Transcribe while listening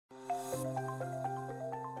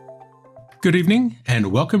Good evening,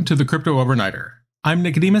 and welcome to the Crypto Overnighter. I'm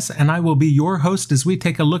Nicodemus, and I will be your host as we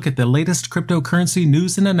take a look at the latest cryptocurrency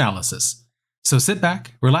news and analysis. So sit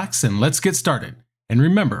back, relax, and let's get started. And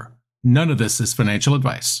remember, none of this is financial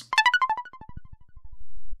advice.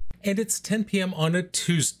 And it's 10 p.m. on a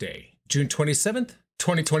Tuesday, June 27th,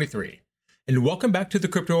 2023. And welcome back to the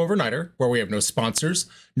Crypto Overnighter, where we have no sponsors,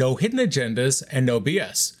 no hidden agendas, and no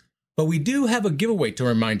BS. But we do have a giveaway to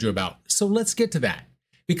remind you about, so let's get to that.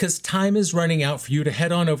 Because time is running out for you to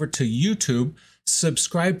head on over to YouTube,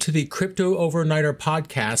 subscribe to the Crypto Overnighter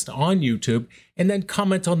podcast on YouTube, and then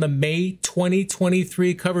comment on the May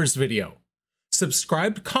 2023 covers video.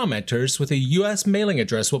 Subscribed commenters with a US mailing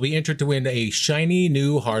address will be entered to win a shiny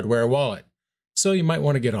new hardware wallet. So you might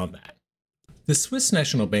want to get on that. The Swiss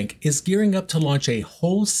National Bank is gearing up to launch a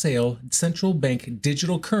wholesale central bank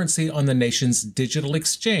digital currency on the nation's digital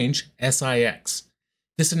exchange, SIX.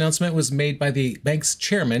 This announcement was made by the bank's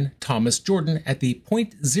chairman, Thomas Jordan, at the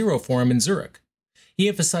Point Zero Forum in Zurich. He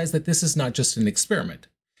emphasized that this is not just an experiment.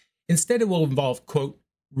 Instead, it will involve, quote,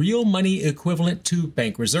 real money equivalent to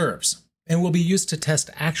bank reserves, and will be used to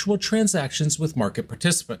test actual transactions with market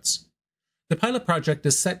participants. The pilot project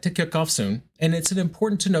is set to kick off soon, and it's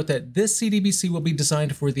important to note that this CBDC will be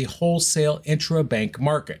designed for the wholesale intra-bank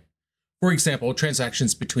market. For example,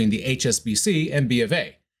 transactions between the HSBC and B of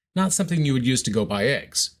A. Not something you would use to go buy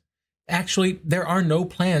eggs. Actually, there are no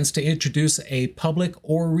plans to introduce a public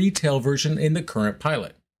or retail version in the current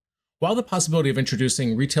pilot. While the possibility of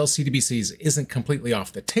introducing retail CBDCs isn't completely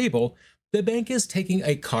off the table, the bank is taking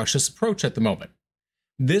a cautious approach at the moment.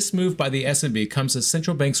 This move by the SNB comes as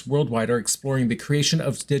central banks worldwide are exploring the creation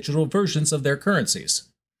of digital versions of their currencies.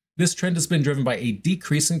 This trend has been driven by a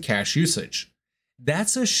decrease in cash usage.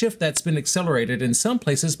 That's a shift that's been accelerated in some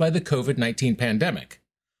places by the COVID-19 pandemic.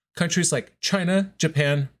 Countries like China,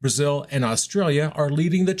 Japan, Brazil, and Australia are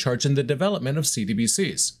leading the charge in the development of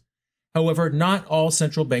CBDCs. However, not all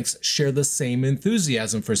central banks share the same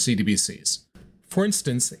enthusiasm for CBDCs. For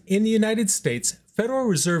instance, in the United States, Federal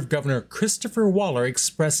Reserve Governor Christopher Waller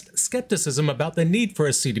expressed skepticism about the need for a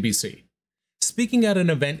CBDC. Speaking at an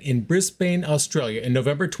event in Brisbane, Australia in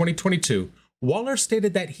November 2022, Waller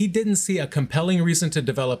stated that he didn't see a compelling reason to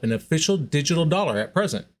develop an official digital dollar at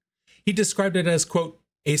present. He described it as, quote,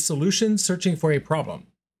 a solution searching for a problem.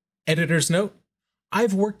 Editor's note,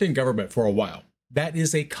 I've worked in government for a while. That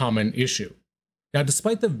is a common issue. Now,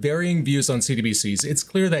 despite the varying views on CBDCs, it's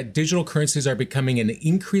clear that digital currencies are becoming an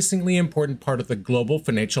increasingly important part of the global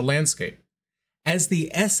financial landscape. As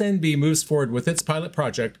the SNB moves forward with its pilot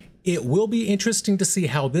project, it will be interesting to see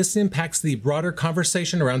how this impacts the broader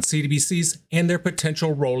conversation around CBDCs and their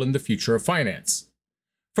potential role in the future of finance.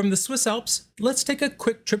 From the Swiss Alps, let's take a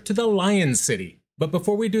quick trip to the Lion City. But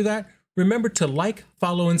before we do that, remember to like,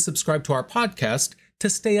 follow, and subscribe to our podcast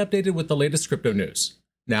to stay updated with the latest crypto news.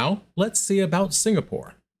 Now, let's see about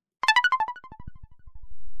Singapore.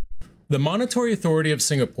 The Monetary Authority of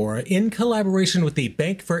Singapore, in collaboration with the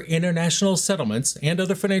Bank for International Settlements and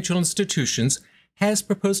other financial institutions, has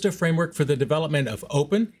proposed a framework for the development of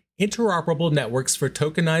open, interoperable networks for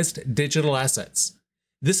tokenized digital assets.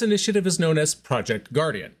 This initiative is known as Project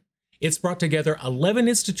Guardian. It's brought together 11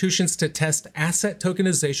 institutions to test asset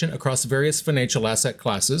tokenization across various financial asset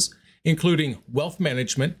classes, including wealth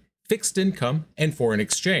management, fixed income, and foreign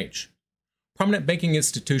exchange. Prominent banking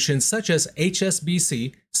institutions such as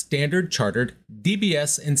HSBC, Standard Chartered,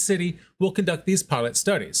 DBS, and Citi will conduct these pilot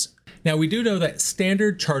studies. Now, we do know that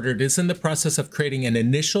Standard Chartered is in the process of creating an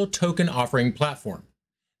initial token offering platform.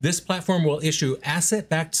 This platform will issue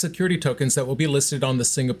asset-backed security tokens that will be listed on the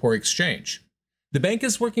Singapore Exchange. The bank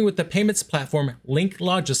is working with the payments platform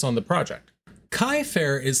LinkLogis on the project. Kai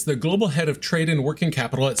Fair is the global head of trade and working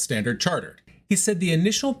capital at Standard Chartered. He said the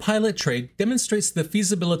initial pilot trade demonstrates the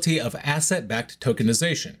feasibility of asset-backed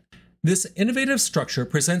tokenization. This innovative structure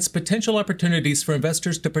presents potential opportunities for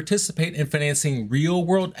investors to participate in financing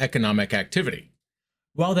real-world economic activity.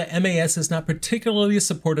 While the MAS is not particularly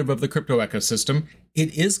supportive of the crypto ecosystem,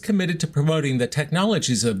 it is committed to promoting the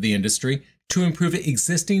technologies of the industry to improve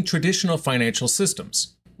existing traditional financial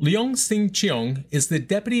systems. Leong Sing Cheong is the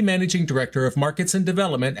Deputy Managing Director of Markets and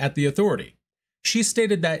Development at the authority. She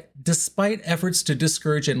stated that despite efforts to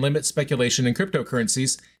discourage and limit speculation in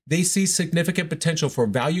cryptocurrencies, they see significant potential for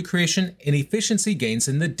value creation and efficiency gains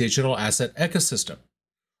in the digital asset ecosystem.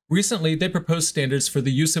 Recently, they proposed standards for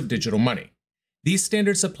the use of digital money. These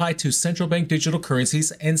standards apply to central bank digital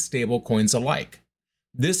currencies and stablecoins alike.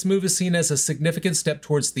 This move is seen as a significant step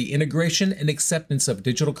towards the integration and acceptance of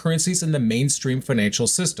digital currencies in the mainstream financial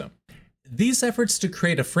system. These efforts to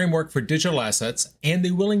create a framework for digital assets and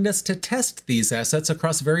the willingness to test these assets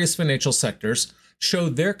across various financial sectors show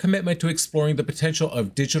their commitment to exploring the potential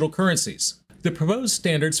of digital currencies. The proposed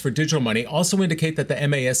standards for digital money also indicate that the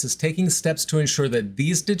MAS is taking steps to ensure that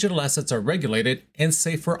these digital assets are regulated and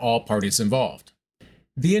safe for all parties involved.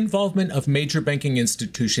 The involvement of major banking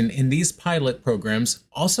institutions in these pilot programs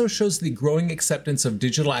also shows the growing acceptance of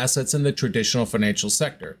digital assets in the traditional financial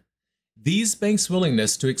sector. These banks'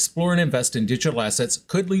 willingness to explore and invest in digital assets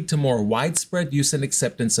could lead to more widespread use and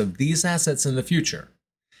acceptance of these assets in the future.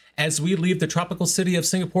 As we leave the tropical city of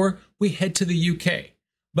Singapore, we head to the UK.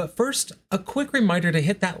 But first, a quick reminder to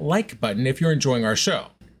hit that like button if you're enjoying our show.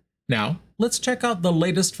 Now, let's check out the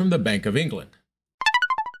latest from the Bank of England.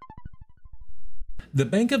 The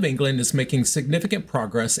Bank of England is making significant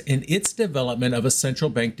progress in its development of a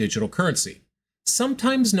central bank digital currency,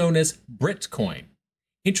 sometimes known as Britcoin.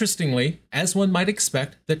 Interestingly, as one might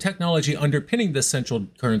expect, the technology underpinning this central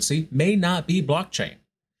currency may not be blockchain.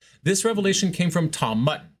 This revelation came from Tom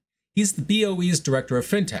Mutton. He's the BOE's Director of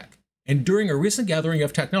FinTech, and during a recent gathering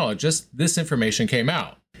of technologists, this information came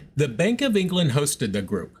out. The Bank of England hosted the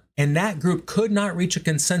group, and that group could not reach a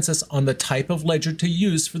consensus on the type of ledger to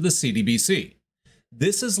use for the CBDC.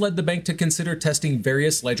 This has led the bank to consider testing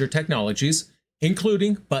various ledger technologies,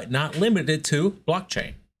 including, but not limited to,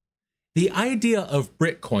 blockchain. The idea of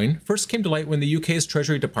Britcoin first came to light when the UK's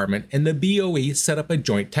Treasury Department and the BOE set up a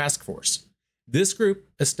joint task force. This group,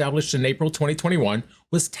 established in April 2021,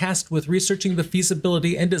 was tasked with researching the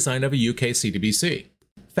feasibility and design of a UK CBDC.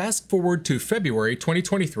 Fast forward to February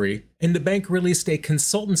 2023, and the bank released a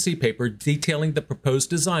consultancy paper detailing the proposed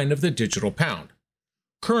design of the digital pound.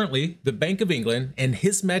 Currently, the Bank of England and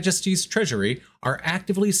His Majesty's Treasury are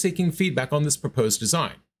actively seeking feedback on this proposed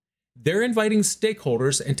design. They're inviting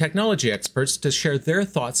stakeholders and technology experts to share their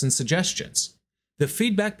thoughts and suggestions. The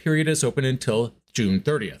feedback period is open until June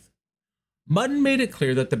 30th. Mutton made it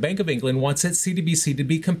clear that the Bank of England wants its CBDC to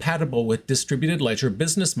be compatible with distributed ledger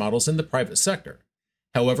business models in the private sector.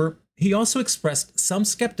 However, he also expressed some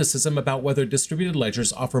skepticism about whether distributed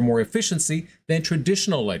ledgers offer more efficiency than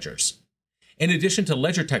traditional ledgers. In addition to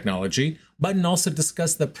ledger technology, Mutton also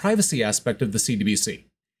discussed the privacy aspect of the CBDC.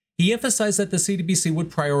 He emphasized that the CBDC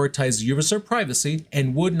would prioritize user privacy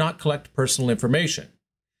and would not collect personal information.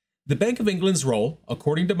 The Bank of England's role,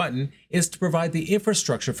 according to Mutton, is to provide the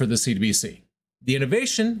infrastructure for the CBDC. The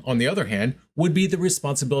innovation, on the other hand, would be the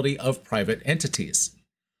responsibility of private entities.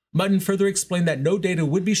 Mutton further explained that no data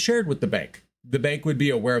would be shared with the bank. The bank would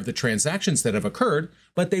be aware of the transactions that have occurred,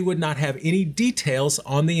 but they would not have any details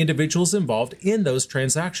on the individuals involved in those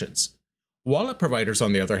transactions. Wallet providers,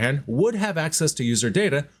 on the other hand, would have access to user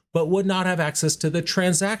data, but would not have access to the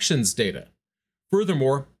transactions data.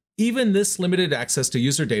 Furthermore, even this limited access to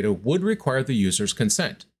user data would require the user's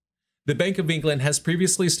consent. The Bank of England has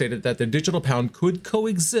previously stated that the digital pound could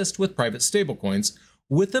coexist with private stablecoins,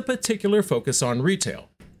 with a particular focus on retail.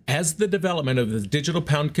 As the development of the digital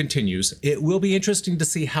pound continues, it will be interesting to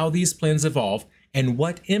see how these plans evolve and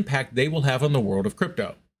what impact they will have on the world of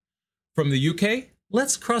crypto. From the UK,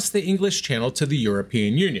 let's cross the English Channel to the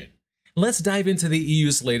European Union. Let's dive into the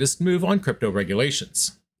EU's latest move on crypto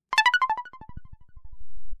regulations.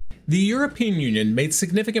 The European Union made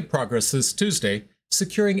significant progress this Tuesday,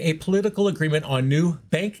 securing a political agreement on new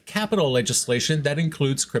bank capital legislation that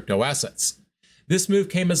includes crypto assets. This move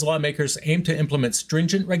came as lawmakers aim to implement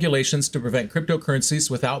stringent regulations to prevent cryptocurrencies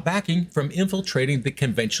without backing from infiltrating the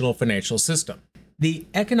conventional financial system. The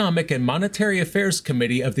Economic and Monetary Affairs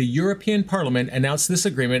Committee of the European Parliament announced this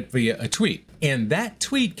agreement via a tweet, and that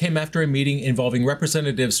tweet came after a meeting involving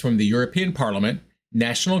representatives from the European Parliament,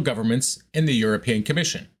 national governments, and the European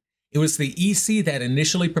Commission. It was the EC that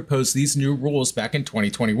initially proposed these new rules back in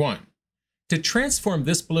 2021. To transform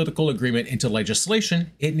this political agreement into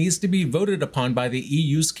legislation, it needs to be voted upon by the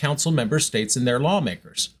EU's Council member states and their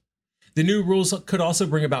lawmakers. The new rules could also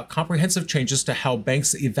bring about comprehensive changes to how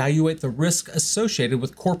banks evaluate the risk associated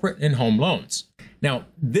with corporate and home loans. Now,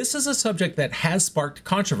 this is a subject that has sparked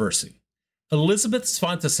controversy. Elisabeth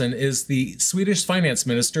Svantesson is the Swedish finance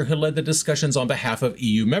minister who led the discussions on behalf of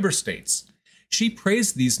EU member states. She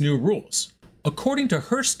praised these new rules. According to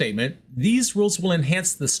her statement, these rules will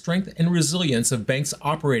enhance the strength and resilience of banks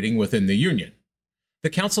operating within the Union. The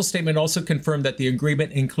Council statement also confirmed that the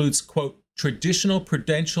agreement includes, quote, traditional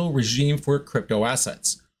prudential regime for crypto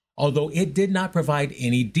assets, although it did not provide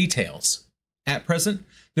any details. At present,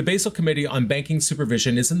 the Basel Committee on Banking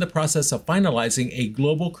Supervision is in the process of finalizing a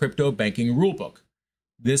global crypto banking rulebook.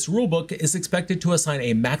 This rulebook is expected to assign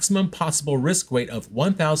a maximum possible risk weight of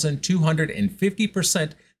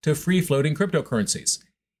 1,250% to free-floating cryptocurrencies,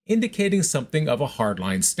 indicating something of a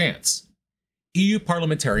hardline stance. EU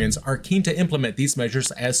parliamentarians are keen to implement these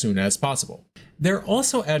measures as soon as possible. They're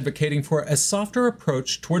also advocating for a softer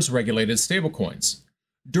approach towards regulated stablecoins.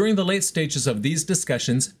 During the late stages of these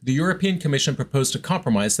discussions, the European Commission proposed a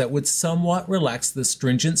compromise that would somewhat relax the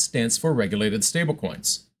stringent stance for regulated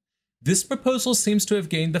stablecoins. This proposal seems to have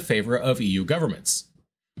gained the favor of EU governments.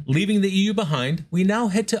 Leaving the EU behind, we now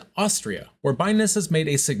head to Austria, where Binance has made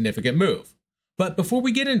a significant move. But before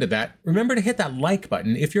we get into that, remember to hit that like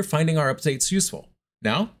button if you're finding our updates useful.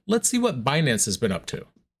 Now, let's see what Binance has been up to.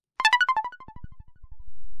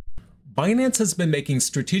 Binance has been making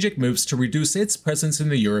strategic moves to reduce its presence in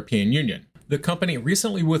the European Union. The company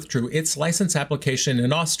recently withdrew its license application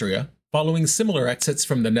in Austria, following similar exits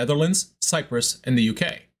from the Netherlands, Cyprus, and the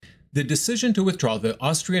UK. The decision to withdraw the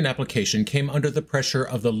Austrian application came under the pressure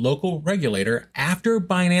of the local regulator after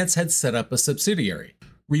Binance had set up a subsidiary,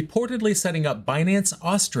 reportedly setting up Binance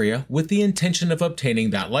Austria with the intention of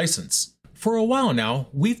obtaining that license. For a while now,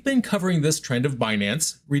 we've been covering this trend of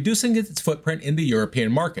Binance reducing its footprint in the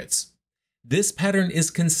European markets. This pattern is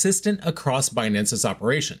consistent across Binance's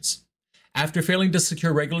operations. After failing to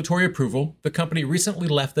secure regulatory approval, the company recently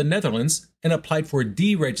left the Netherlands and applied for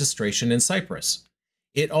deregistration in Cyprus.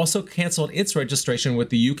 It also canceled its registration with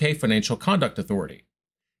the UK Financial Conduct Authority.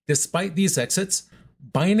 Despite these exits,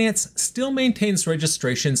 Binance still maintains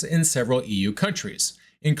registrations in several EU countries,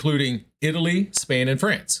 including Italy, Spain, and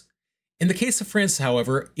France. In the case of France,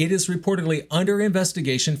 however, it is reportedly under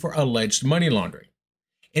investigation for alleged money laundering.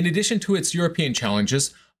 In addition to its European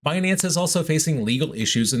challenges, Binance is also facing legal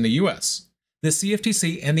issues in the US. The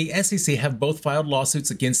CFTC and the SEC have both filed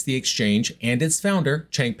lawsuits against the exchange and its founder,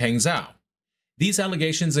 Changpeng Zhao. These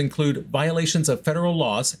allegations include violations of federal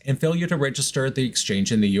laws and failure to register the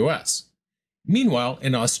exchange in the US. Meanwhile,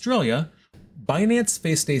 in Australia, Binance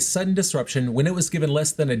faced a sudden disruption when it was given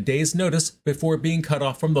less than a day's notice before being cut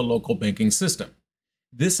off from the local banking system.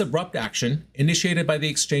 This abrupt action, initiated by the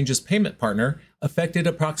exchange's payment partner, affected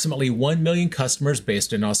approximately 1 million customers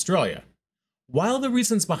based in Australia. While the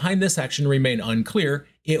reasons behind this action remain unclear,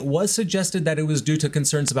 it was suggested that it was due to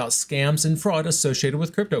concerns about scams and fraud associated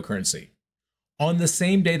with cryptocurrency. On the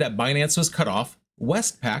same day that Binance was cut off,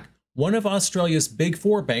 Westpac, one of Australia's Big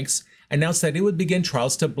Four banks, announced that it would begin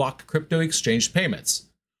trials to block crypto exchange payments.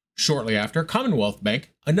 Shortly after, Commonwealth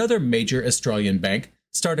Bank, another major Australian bank,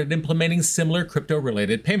 started implementing similar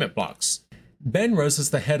crypto-related payment blocks. Ben Rose is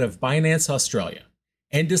the head of Binance Australia,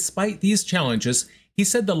 and despite these challenges, he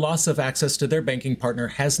said the loss of access to their banking partner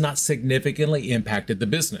has not significantly impacted the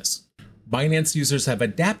business. Binance users have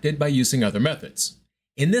adapted by using other methods.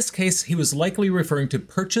 In this case, he was likely referring to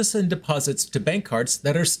purchase and deposits to bank cards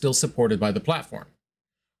that are still supported by the platform.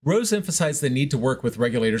 Rose emphasized the need to work with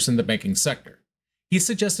regulators in the banking sector. He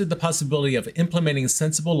suggested the possibility of implementing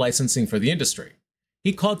sensible licensing for the industry.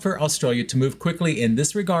 He called for Australia to move quickly in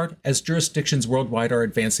this regard as jurisdictions worldwide are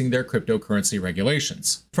advancing their cryptocurrency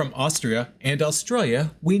regulations. From Austria and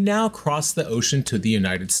Australia, we now cross the ocean to the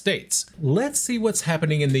United States. Let's see what's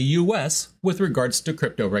happening in the US with regards to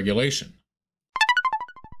crypto regulation.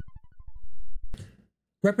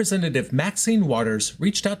 Representative Maxine Waters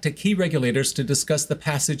reached out to key regulators to discuss the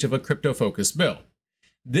passage of a crypto-focused bill.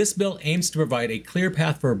 This bill aims to provide a clear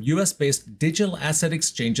path for US-based digital asset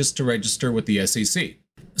exchanges to register with the SEC.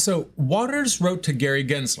 So Waters wrote to Gary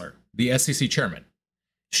Gensler, the SEC chairman.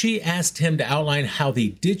 She asked him to outline how the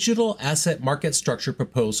digital asset market structure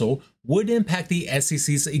proposal would impact the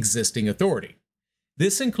SEC's existing authority.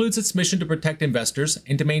 This includes its mission to protect investors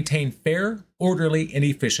and to maintain fair, orderly, and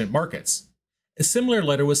efficient markets. A similar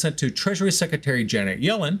letter was sent to Treasury Secretary Janet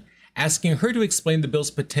Yellen, asking her to explain the bill's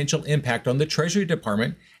potential impact on the Treasury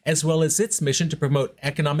Department, as well as its mission to promote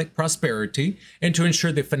economic prosperity and to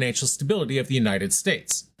ensure the financial stability of the United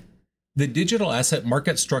States. The digital asset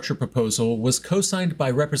market structure proposal was co-signed by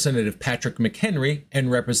Representative Patrick McHenry and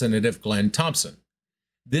Representative Glenn Thompson.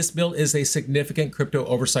 This bill is a significant crypto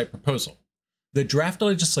oversight proposal. The draft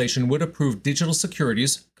legislation would approve digital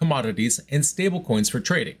securities, commodities, and stablecoins for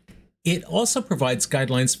trading. It also provides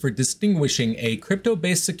guidelines for distinguishing a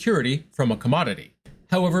crypto-based security from a commodity.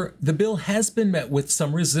 However, the bill has been met with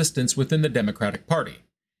some resistance within the Democratic Party.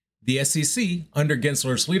 The SEC, under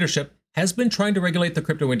Gensler's leadership, has been trying to regulate the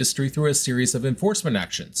crypto industry through a series of enforcement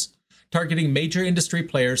actions, targeting major industry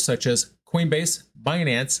players such as Coinbase,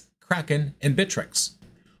 Binance, Kraken, and Bittrex.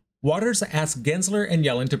 Waters asked Gensler and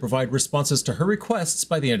Yellen to provide responses to her requests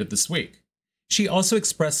by the end of this week. She also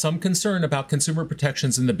expressed some concern about consumer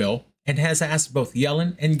protections in the bill and has asked both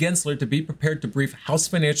Yellen and Gensler to be prepared to brief House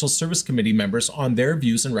Financial Service Committee members on their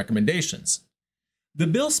views and recommendations. The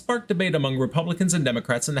bill sparked debate among Republicans and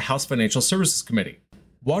Democrats in the House Financial Services Committee.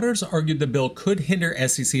 Waters argued the bill could hinder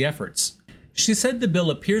SEC efforts. She said the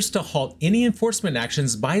bill appears to halt any enforcement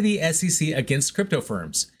actions by the SEC against crypto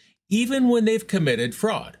firms, even when they've committed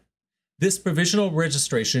fraud. This provisional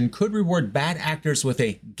registration could reward bad actors with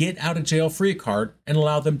a get-out-of-jail-free card and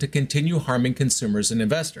allow them to continue harming consumers and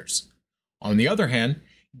investors. On the other hand,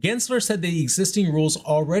 Gensler said the existing rules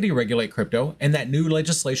already regulate crypto and that new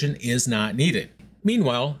legislation is not needed.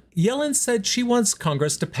 Meanwhile, Yellen said she wants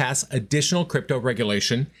Congress to pass additional crypto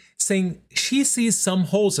regulation, saying she sees some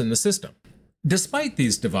holes in the system. Despite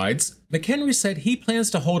these divides, McHenry said he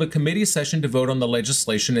plans to hold a committee session to vote on the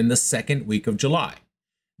legislation in the second week of July.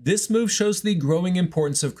 This move shows the growing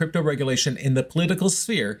importance of crypto regulation in the political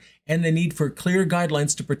sphere and the need for clear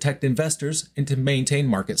guidelines to protect investors and to maintain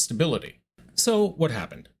market stability. So, what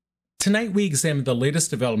happened? Tonight we examined the latest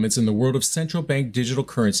developments in the world of central bank digital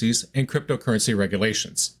currencies and cryptocurrency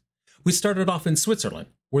regulations. We started off in Switzerland,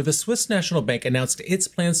 where the Swiss National Bank announced its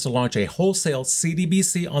plans to launch a wholesale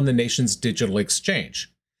CBDC on the nation's digital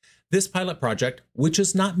exchange. This pilot project, which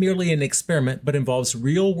is not merely an experiment but involves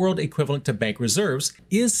real-world equivalent to bank reserves,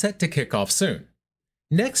 is set to kick off soon.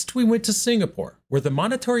 Next, we went to Singapore, where the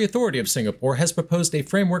Monetary Authority of Singapore has proposed a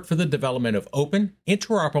framework for the development of open,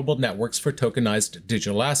 interoperable networks for tokenized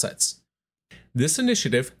digital assets. This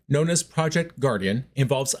initiative, known as Project Guardian,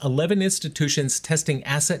 involves 11 institutions testing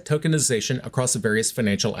asset tokenization across various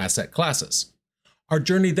financial asset classes. Our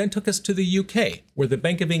journey then took us to the UK, where the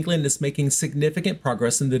Bank of England is making significant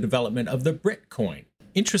progress in the development of the Britcoin.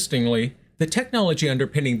 Interestingly, the technology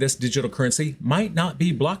underpinning this digital currency might not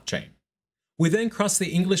be blockchain. We then crossed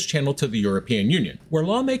the English Channel to the European Union, where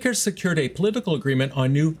lawmakers secured a political agreement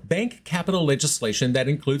on new bank capital legislation that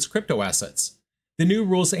includes crypto assets. The new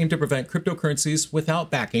rules aim to prevent cryptocurrencies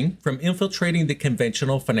without backing from infiltrating the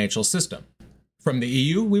conventional financial system. From the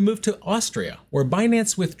EU, we moved to Austria, where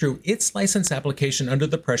Binance withdrew its license application under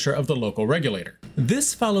the pressure of the local regulator.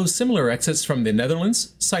 This follows similar exits from the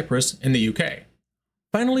Netherlands, Cyprus, and the UK.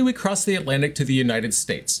 Finally, we crossed the Atlantic to the United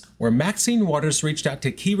States, where Maxine Waters reached out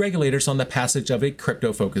to key regulators on the passage of a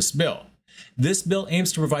crypto-focused bill. This bill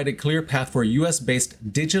aims to provide a clear path for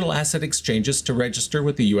US-based digital asset exchanges to register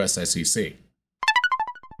with the US SEC.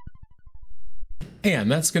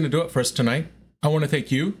 And that's going to do it for us tonight. I want to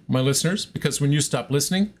thank you, my listeners, because when you stop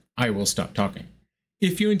listening, I will stop talking.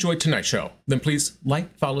 If you enjoyed tonight's show, then please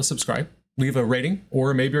like, follow, subscribe, leave a rating,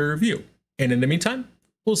 or maybe a review. And in the meantime,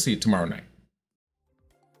 we'll see you tomorrow night.